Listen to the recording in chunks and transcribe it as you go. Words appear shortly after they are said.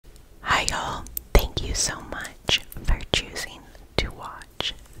you so much for choosing to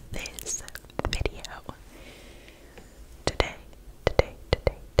watch this video. Today,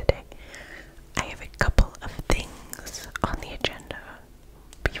 I have a couple of things on the agenda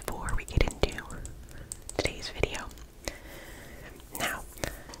before we get into today's video. Now,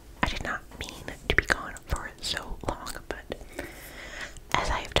 I did not mean to be gone for so long, but as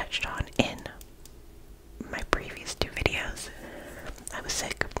I have touched on in my previous two videos, I was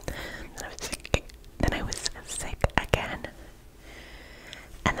sick, then I was sick again,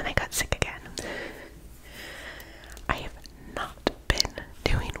 and then I got sick again. I have not been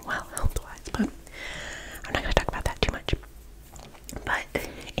doing well health-wise, but I'm not going to talk about that too much. But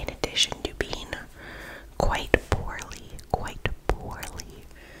in addition to being quite poorly,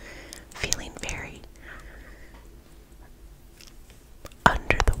 feeling very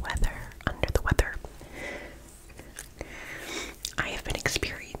under the weather, I have been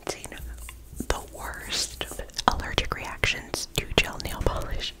experiencing the worst allergic reactions to gel nail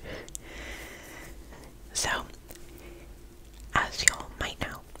polish. So, as y'all might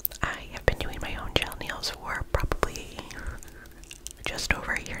know, I have been doing my own gel nails for probably just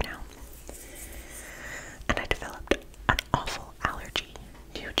over a year now. And I developed an awful allergy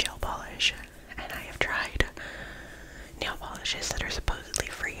to gel polish, and I have tried nail polishes that are supposedly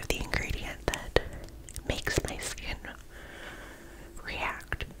free of the ingredient that makes my skin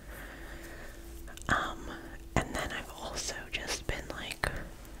react. And then I've also just been like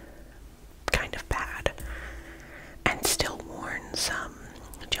kind of bad and still worn some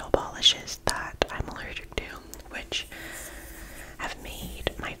gel polishes that I'm allergic to, which have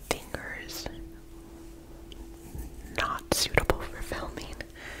made my fingers not suitable for filming.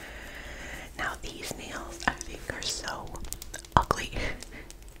 Now these nails, I think, are so ugly.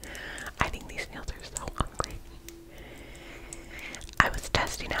 I think these nails are so ugly. I was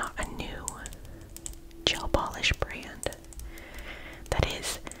testing out a new gel polish brand that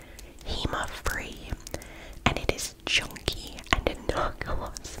is HEMA free, and it is chunky and did not go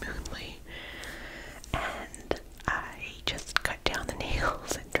on smoothly. And I just cut down the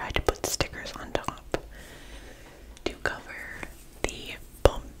nails and tried to put stickers on top to cover the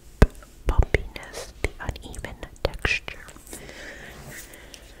bumpiness, the uneven texture.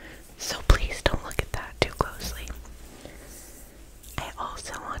 So please don't look at that too closely. I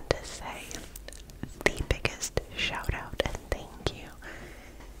also want to say the biggest shout out and thank you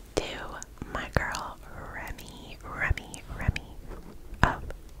to my girl Remy of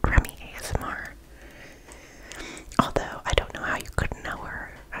Remy ASMR. Although I don't know how you couldn't know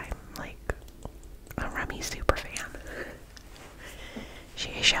her. I'm like a Remy super fan. She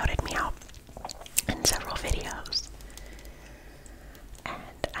has shouted me out in several videos. And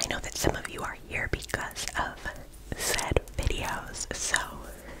I know that some of you are here because of said videos, so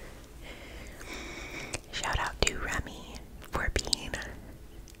shout out to Remy for being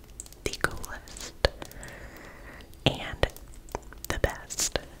the coolest and the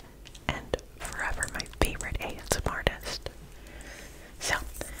best and forever my favorite ASMR artist. So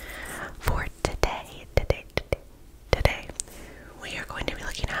for today, we are going to be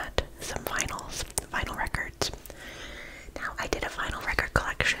looking at some vinyl records. Now, I did a vinyl record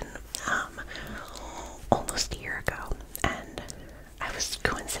collection almost a year ago, and I was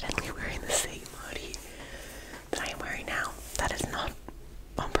coincidentally wearing the same hoodie that I am wearing now. That is not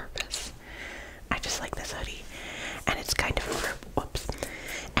on purpose. I just like this hoodie, and it's kind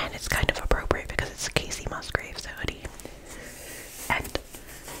of appropriate because it's a Kacey Musgraves hoodie. And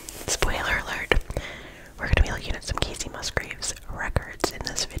spoiler alert, we're going to be looking at some Kacey Musgraves records in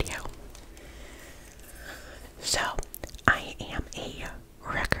this video. So, I am a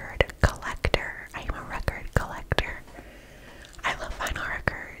record collector. I love vinyl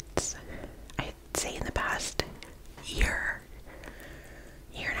records. I'd say in the past year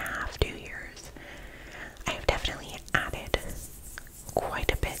and a half, 2 years, I have definitely added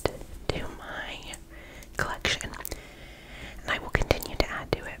quite a bit to my collection, and I will continue to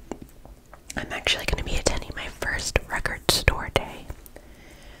add to it. I'm actually going to be attending my first record store day.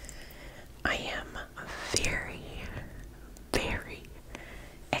 I am very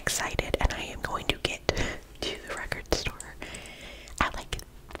excited, and I am going to get to the record store at like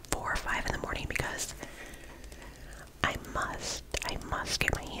 4 or 5 in the morning because I must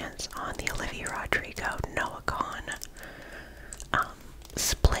get my hands on the Olivia Rodrigo Noah Kahan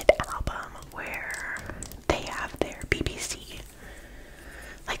split album where they have their BBC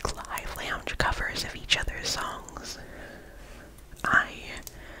like live lounge covers of each other's songs. I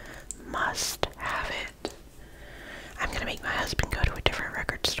must have it. I'm gonna make my husband go to a different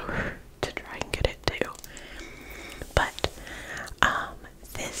record store to try and get it too. But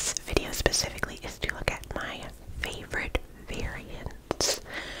this video specifically is to look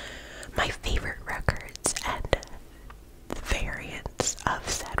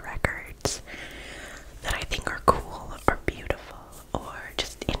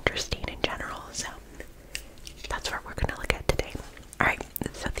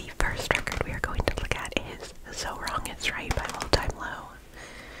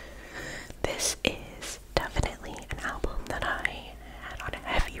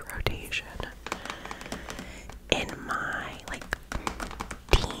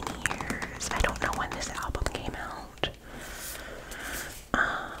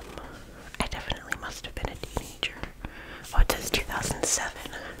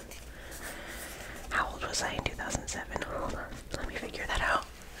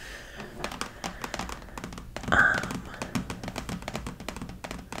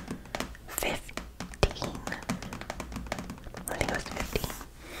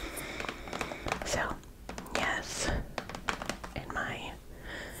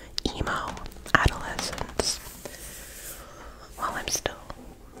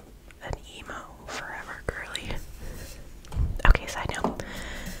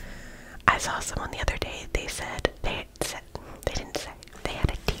saw someone the other day, they had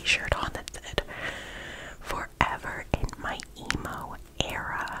a t-shirt on that said, "Forever in my emo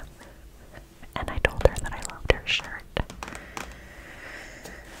era." And I told her that I loved her shirt.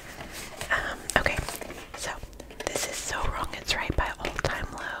 Okay, so this is So Wrong It's Right by All Time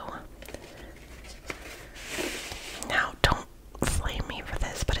Low. Now, don't flame me for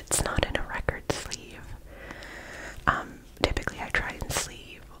this, but it's not in a record sleeve. Typically I try and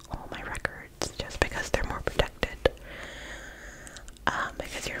sleeve all my records just because they're more protected.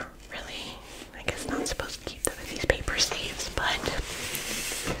 Because you're really, I guess, not supposed to keep them in these paper sleeves, but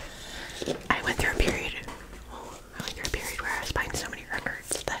I went through a period where I was buying so many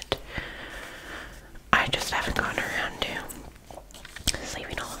records that I just haven't gotten around to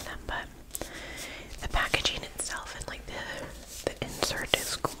sleeving all of them. But the packaging itself and like the insert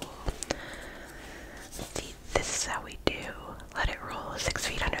is cool. See, this is how we do. Let it roll, 6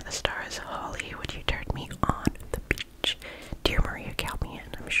 feet under the stars. Holly, would you turn me on the beach? Dear Maria, count me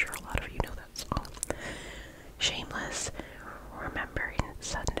in. I'm sure a lot of you know that song. Shameless, remembering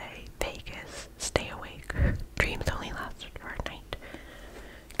Sunday, Vegas, stay awake. Dreams only last for a night.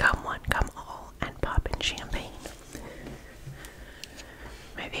 Come one, come all, and pop in champagne.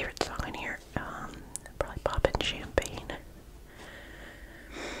 My favorite song in here, probably Pop in Champagne.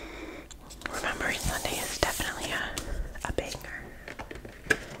 Remembering Sunday is definitely a banger.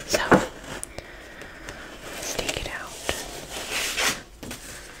 So, let's take it out.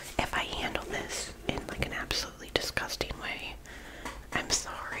 If I handle this in like an absolutely disgusting way, I'm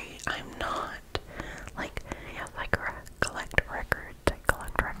sorry. I'm not like, yeah, like collect records. I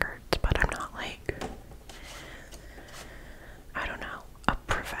collect records, but I'm not like, I don't know, a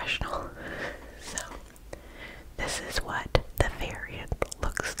professional. So, this is what the variant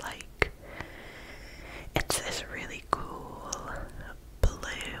looks like. It's this really cool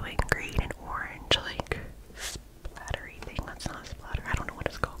blue and green and orange, like, splattery thing. That's not a splatter. I don't know what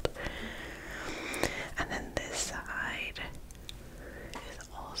it's called. And then this side is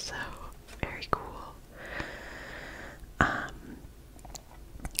also very cool.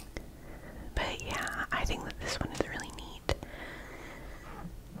 But yeah, I think that this one is really neat.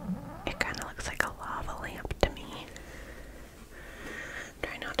 It kind of looks like a lava lamp to me.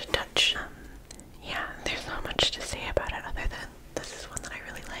 Try not to touch. Yeah, there's not much to say about it other than this is one that I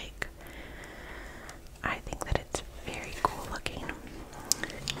really like. I think that it's very cool looking.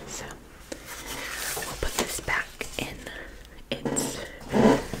 So, we'll put this back in its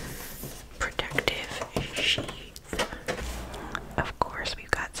protective sheath. Of course,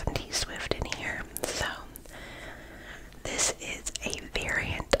 we've got some T-Swift in here. So, this is a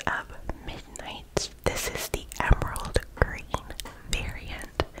variant of Midnight's. This is the emerald green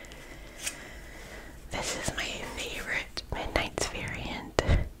variant. This is my favorite Midnight's variant.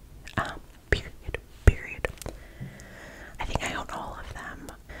 Period. I think I own all of them.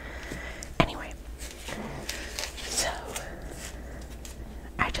 Anyway, so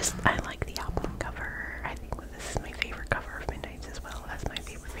I like the album cover. I think this is my favorite cover of Midnight's as well as my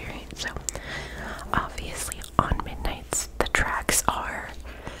favorite variant. So obviously on Midnight's the tracks are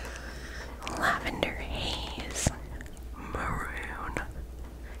Lavender Haze, Maroon,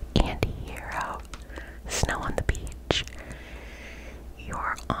 Anti-Hero, Snow on the Beach,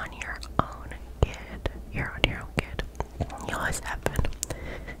 You're on Your Own, Kid. You're on Your Own, Kid. You Always Have Been,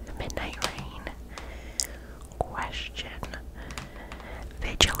 Midnight Rain, Question,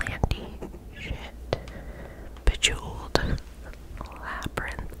 Vigilante, Shit, Bejeweled,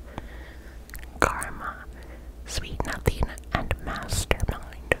 Labyrinth, Karma, Sweet Nothing, and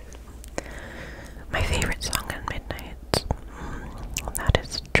Mastermind. My favorite song on Midnight, that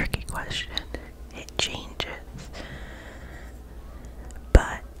is a tricky question. It changes.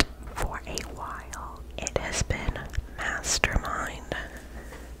 But for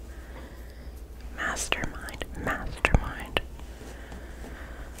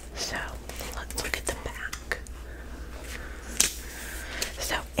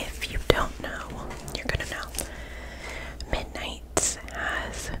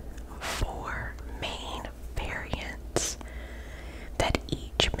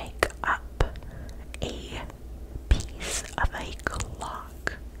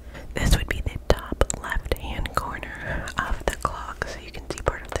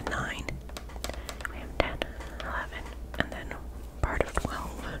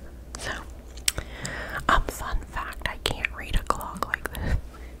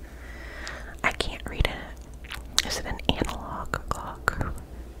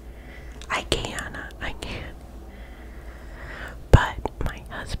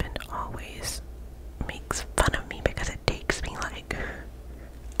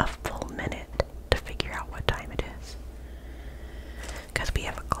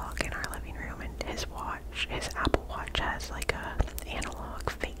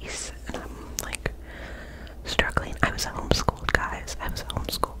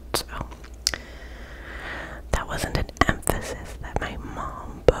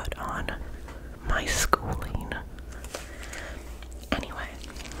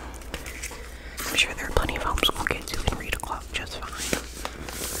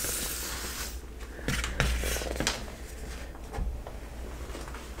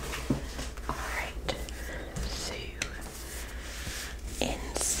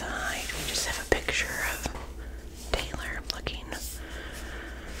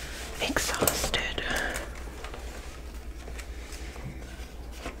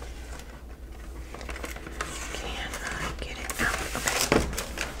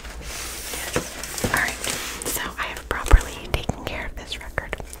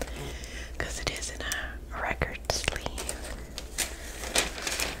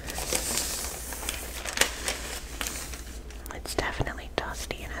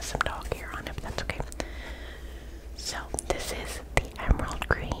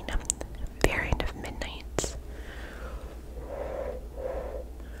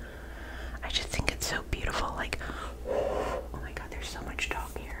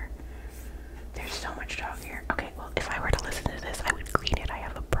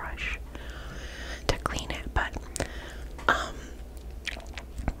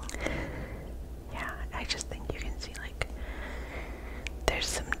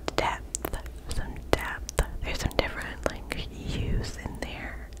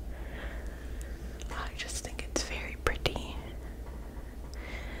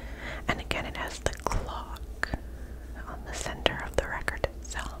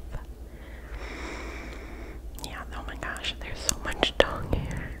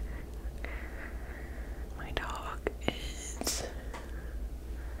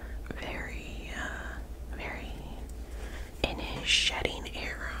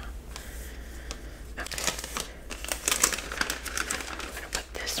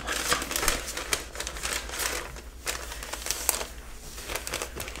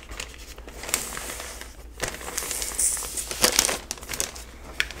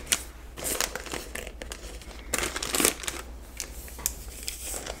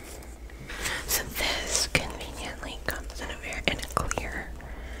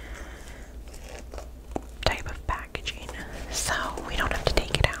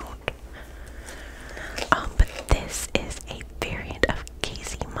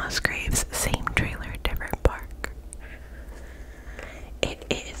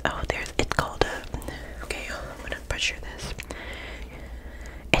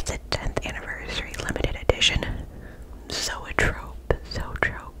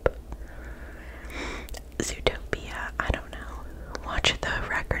Zootopia, I don't know. Watch the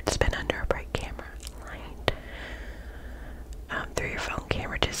record spin under a bright camera light through your phone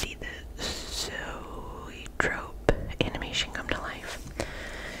camera to see the zoetrope animation come to life.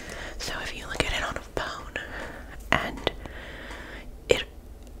 So if you look at it on a phone and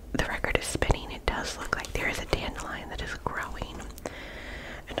the record is spinning, it does look like there is a dandelion that is growing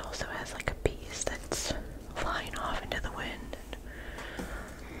and also has like a piece that's flying off into the wind and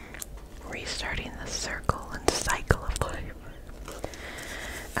restarting the circle and cycle of life.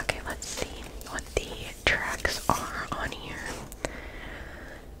 Okay, let's see what the tracks are on here.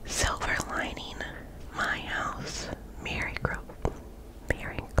 Silver Lining, My House, Merry-Go-Round,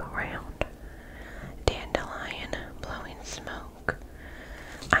 Dandelion, Blowing Smoke,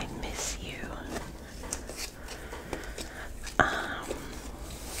 I Miss You,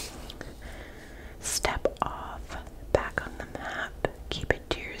 Step Off, Back on the Map, Keep It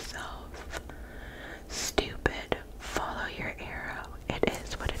to Yourself,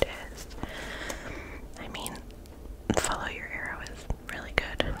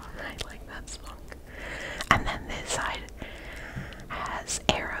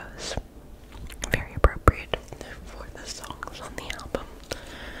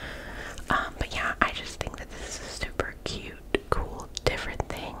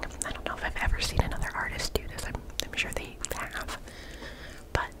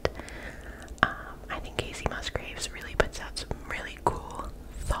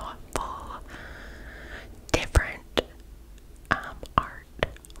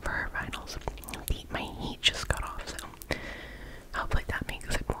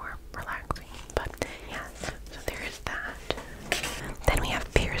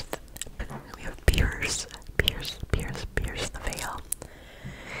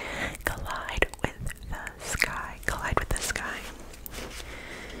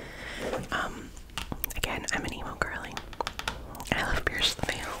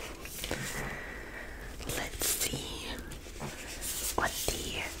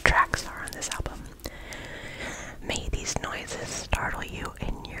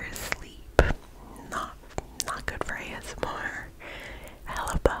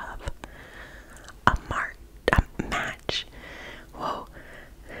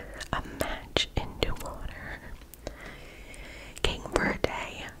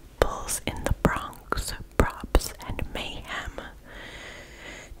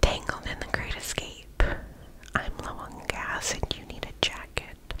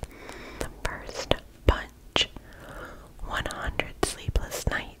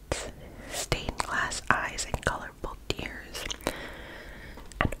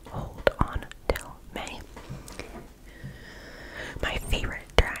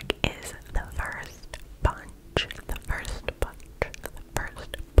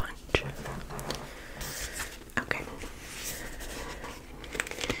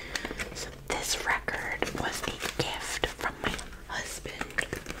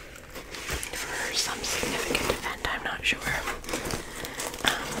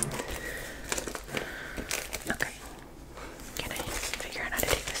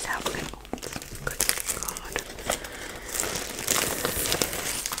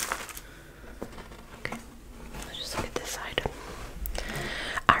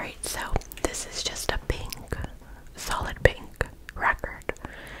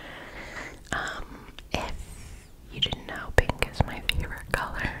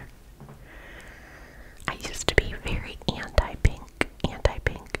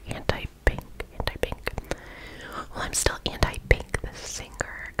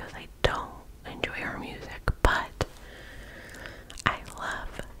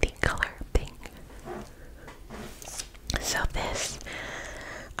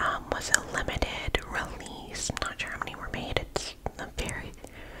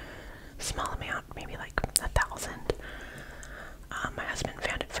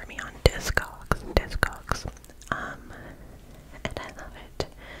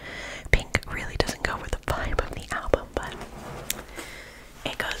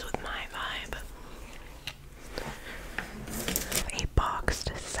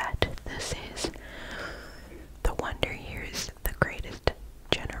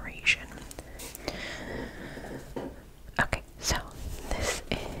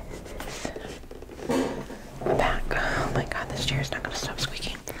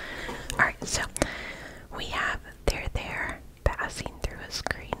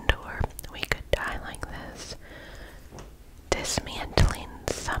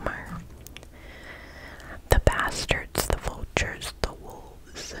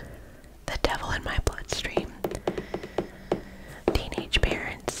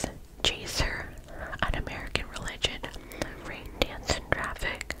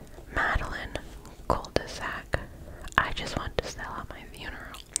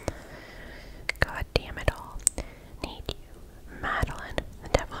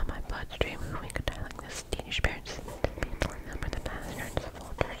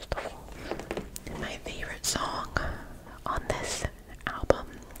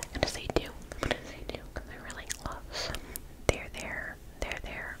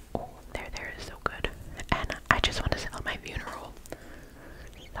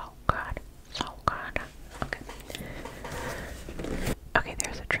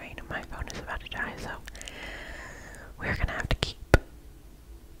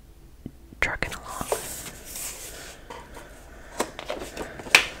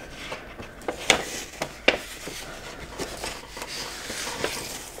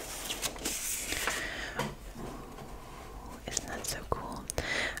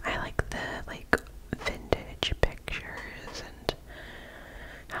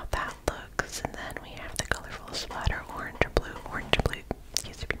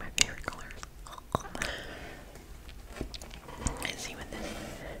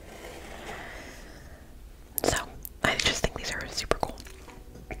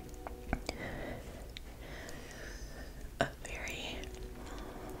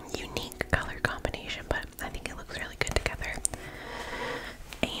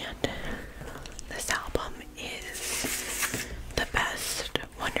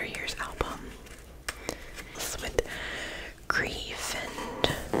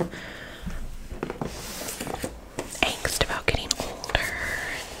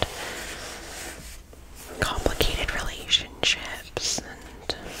 complicated relationships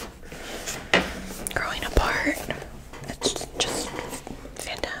and growing apart. It's just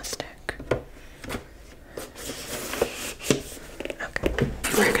fantastic. Okay,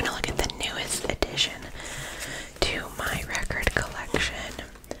 we're gonna look at the newest addition to my record collection.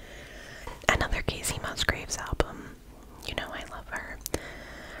 Another Kacey Musgraves album. You know I love her.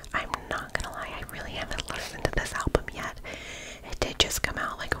 I'm not gonna lie, I really haven't listened to this album yet. It did just come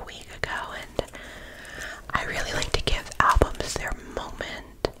out like a week ago, and I really like to give albums their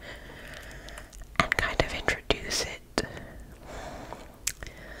moment and kind of introduce it.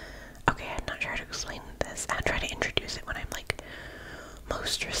 Okay, I'm not sure how to explain this. I try to introduce it when I'm like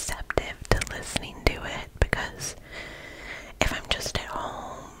most receptive to listening to it, because if I'm just at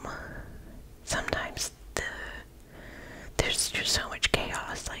home, sometimes there's just so much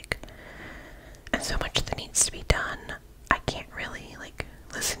chaos, like, and so much that needs to be done. I can't really like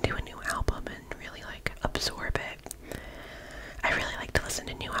listen to a new album and really like absorb it. I really like to listen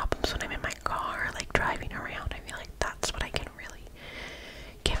to new albums when I'm in my car, like driving around. I feel like that's what I can really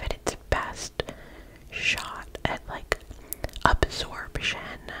give it its best shot at, like absorption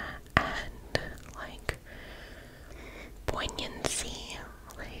and like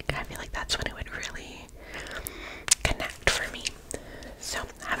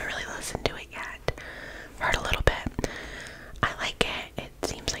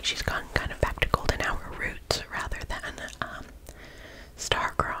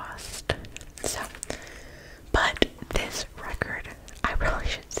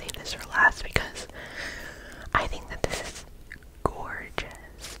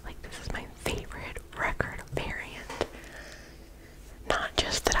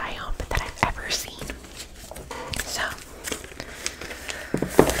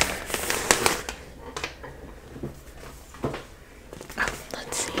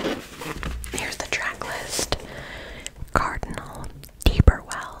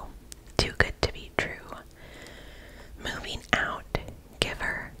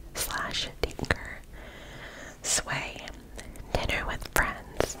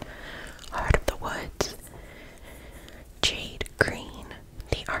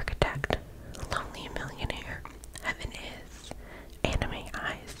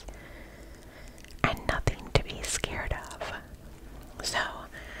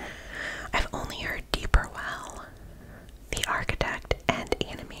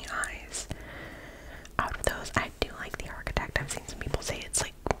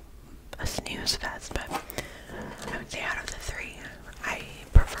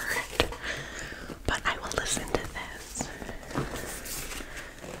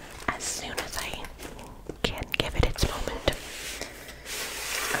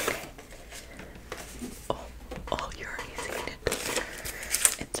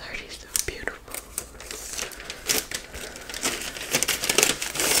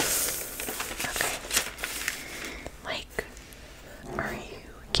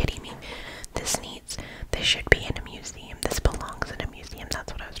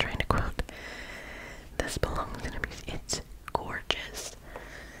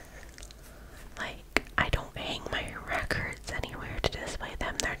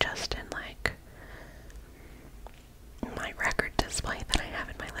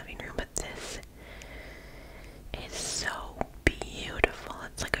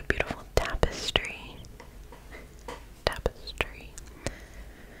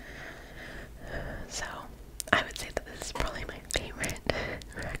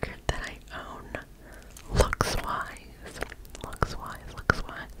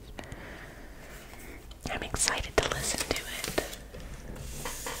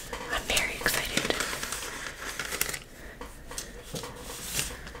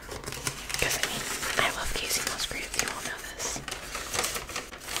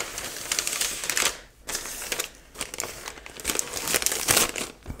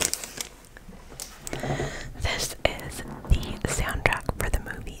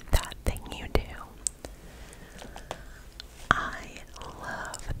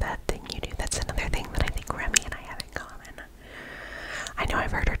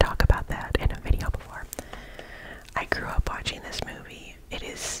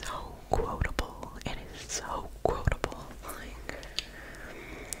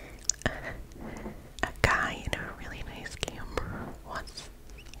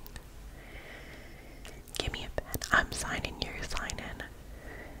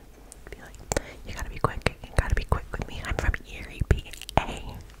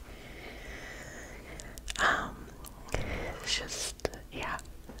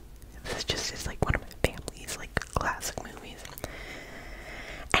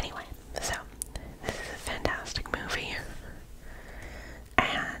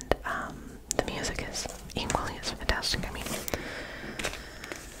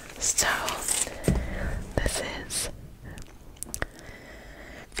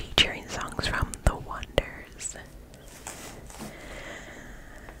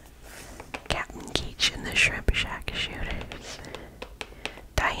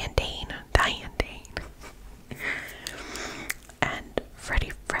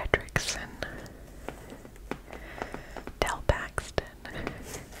Freddie Fredrickson, Del Paxton.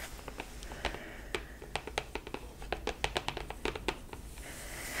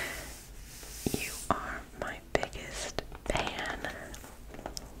 You are my biggest fan.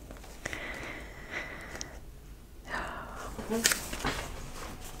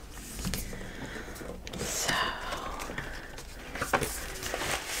 So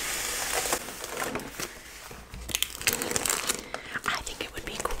I think it would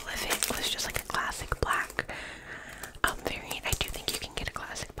be cool if it was just like a classic black variant. I do think you can get a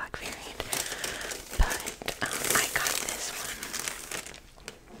classic black variant, but I got this one,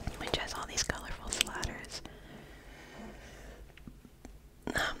 which has all these colorful splatters.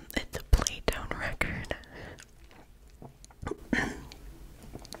 It's a play-down record.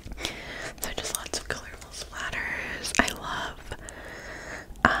 So just lots of colorful splatters. I love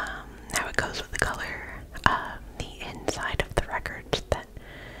how it goes with the color the inside of the records that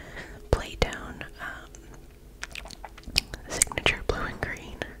play down signature blue and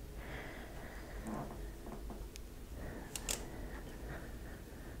green.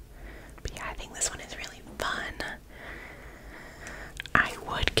 But yeah, I think this one is really fun. I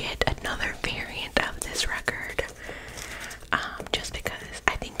would get another variant of this record, just because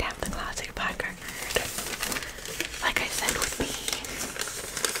I think to have the classic black record, like I said, would be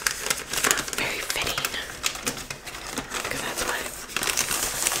very fitting, because that's what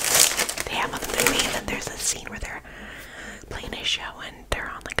they have on the movie. And then there's a scene where they're playing a show and they're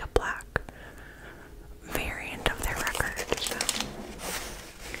on like a black variant of their record, so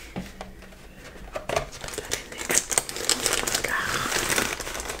let's put that in there.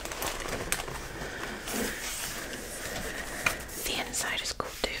 The inside is cool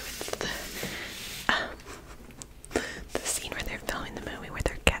too. It's the scene where they're filming the movie where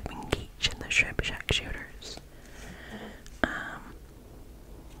they're Captain Keach and the Shrimp Shack shooters.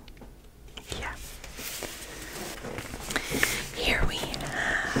 Yeah. Here we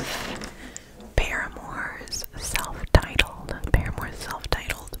have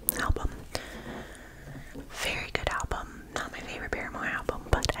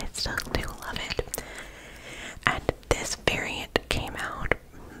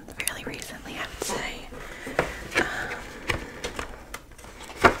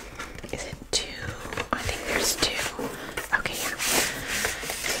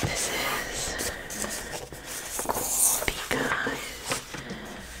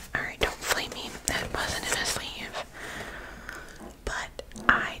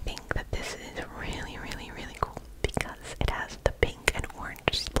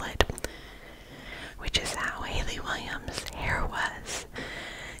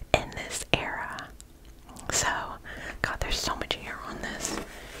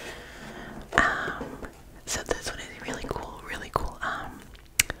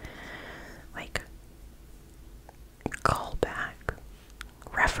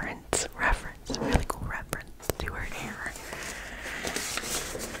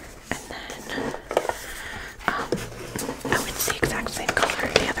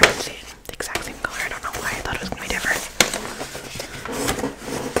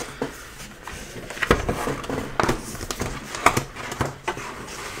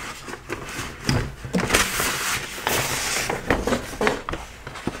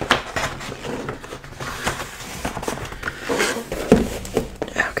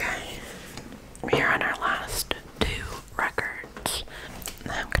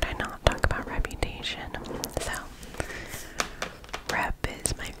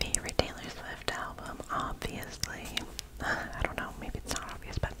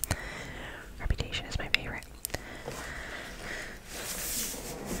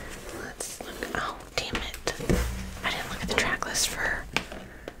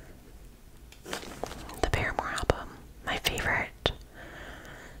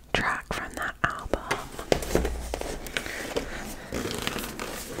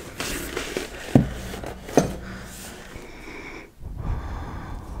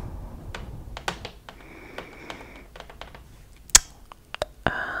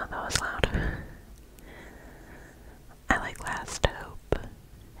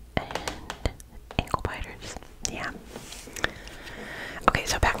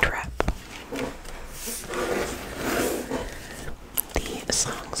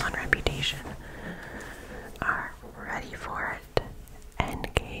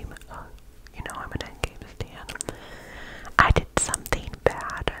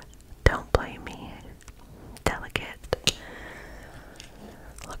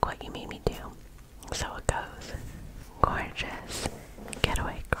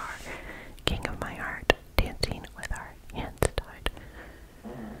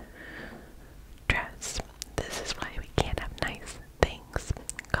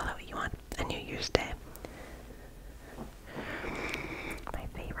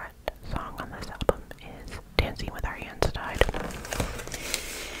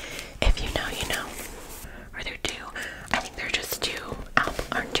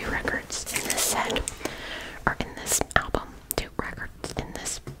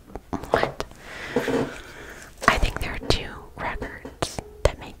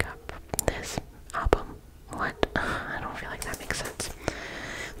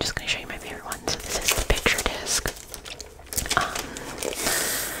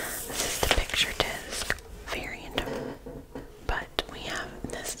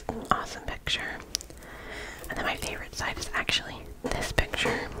actually this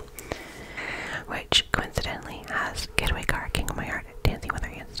picture, which coincidentally has Getaway Car, King of My Heart, Dancing with Her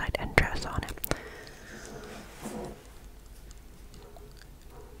Hands Tied, and Dress on it.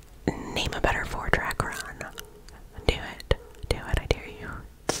 Name a better 4-track rhyme.